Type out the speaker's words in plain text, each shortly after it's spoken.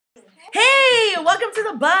Hey, welcome to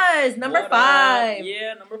the Buzz, number What 5. up?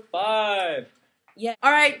 Yeah, number 5. Yeah.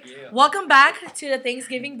 All right. Yeah. Welcome back to the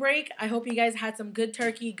Thanksgiving break. I hope you guys had some good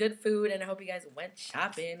turkey, good food, and I hope you guys went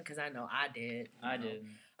shopping because I know I did. I did.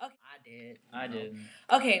 Okay, I did. I did.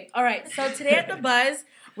 Okay. All right. So today at the Buzz,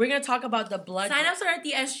 we're gonna talk about the blood. Sign-ups are at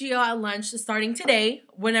the SGO at lunch starting today.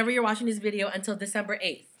 Whenever you're watching this video until December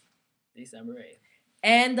 8th. December 8th.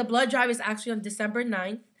 And the blood drive is actually on December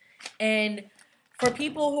 9th. And for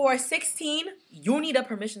people who are 16, you need a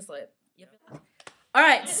permission slip. All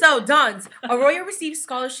right, so Dons, Arroyo receives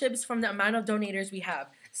scholarships from the amount of donators we have.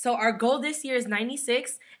 So our goal this year is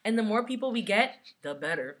 96, and the more people we get, the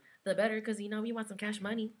better. The better, because, you know, we want some cash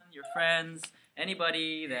money. Your friends,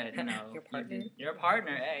 anybody that, you know. Your partner. Your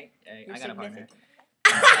partner. Hey, Your I got a partner.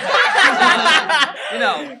 significant. You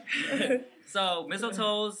know. So,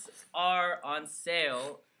 mistletoes are on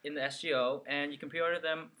sale in the SGO, and you can pre-order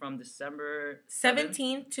them from December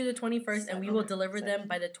 17th to the 21st, and we will deliver them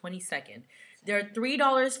by the 22nd. They're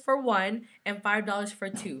 $3 for one and $5 for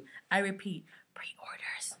two. I repeat,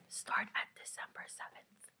 pre-orders start at December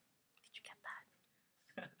 7th. Did you get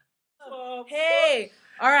that? Hey!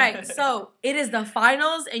 All right, so it is the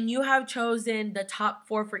finals, and you have chosen the top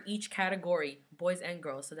 4 for each category, boys and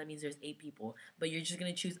girls. So that means there's 8 people, but you're just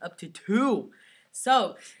going to choose up to 2.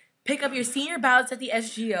 So pick up your senior ballots at the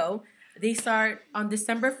SGO. They start on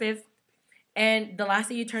December 5th. And the last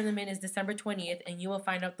day you turn them in is December 20th, and you will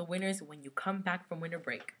find out the winners when you come back from winter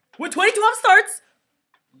break. When 2012 starts!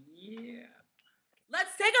 Yeah.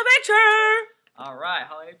 Let's take a picture! All right,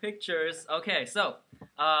 holiday pictures. Okay, so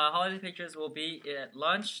holiday pictures will be at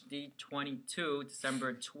lunch, the 22,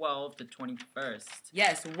 December 12th to 21st.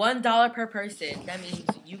 Yes, $1 per person. That means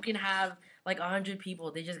you can have like 100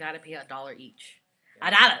 people. They just gotta pay $1 each.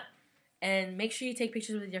 $1. And make sure you take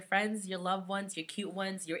pictures with your friends, your loved ones, your cute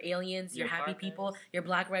ones, your aliens, your happy partners. people, your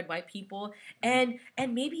black, red, white people, and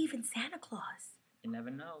maybe even Santa Claus. You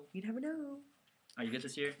never know. You never know. Are you good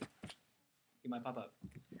this year? You might pop up.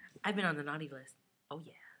 I've been on the naughty list. Oh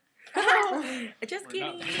yeah. Just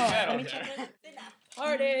kidding. Let me check it.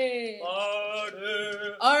 Party.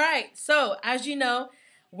 All right. So as you know,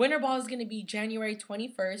 Winter Ball is going to be January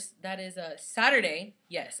 21st. That is a Saturday.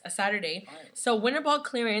 Yes, a Saturday. So Winter Ball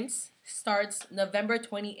clearance starts November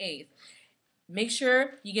 28th. Make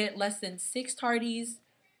sure you get less than 6 tardies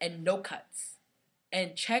and no cuts.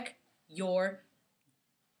 And check your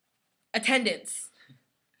attendance.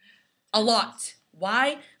 A lot.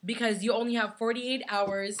 Why? Because you only have 48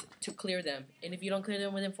 hours to clear them. And if you don't clear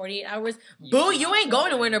them within 48 hours, boo, you ain't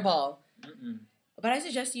going to Winter Ball. But I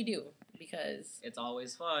suggest you do. Because it's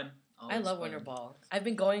always fun. I love Winter Ball. I've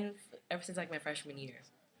been going ever since like my freshman year.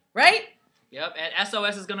 Right? Yep, and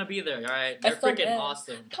SOS is gonna be there, alright? They're freaking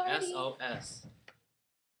awesome. Party. SOS.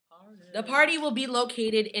 The party will be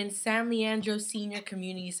located in San Leandro Senior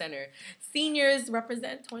Community Center. Seniors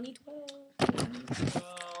represent 2012.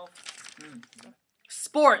 2012.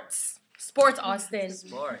 Sports, Austin.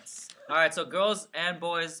 Sports. Alright, so girls and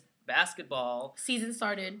boys basketball. Season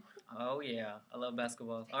started. Oh yeah, I love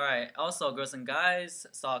basketball. Alright, also girls and guys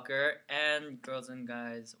soccer and girls and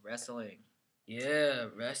guys wrestling. Yeah,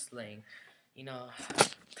 wrestling. You know.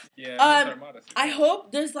 Yeah. I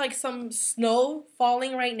hope there's like some snow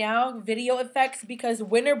falling right now, video effects, because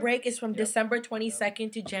winter break is from December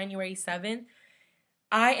 22nd to January 7th.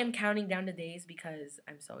 I am counting down the days because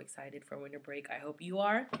I'm so excited for winter break. I hope you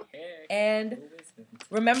are. And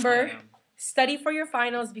remember, study for your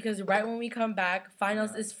finals because right when we come back,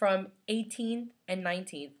 finals is from 18th and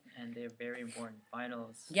 19th. And they're very important.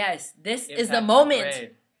 Finals. Yes, this is the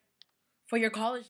moment for your college.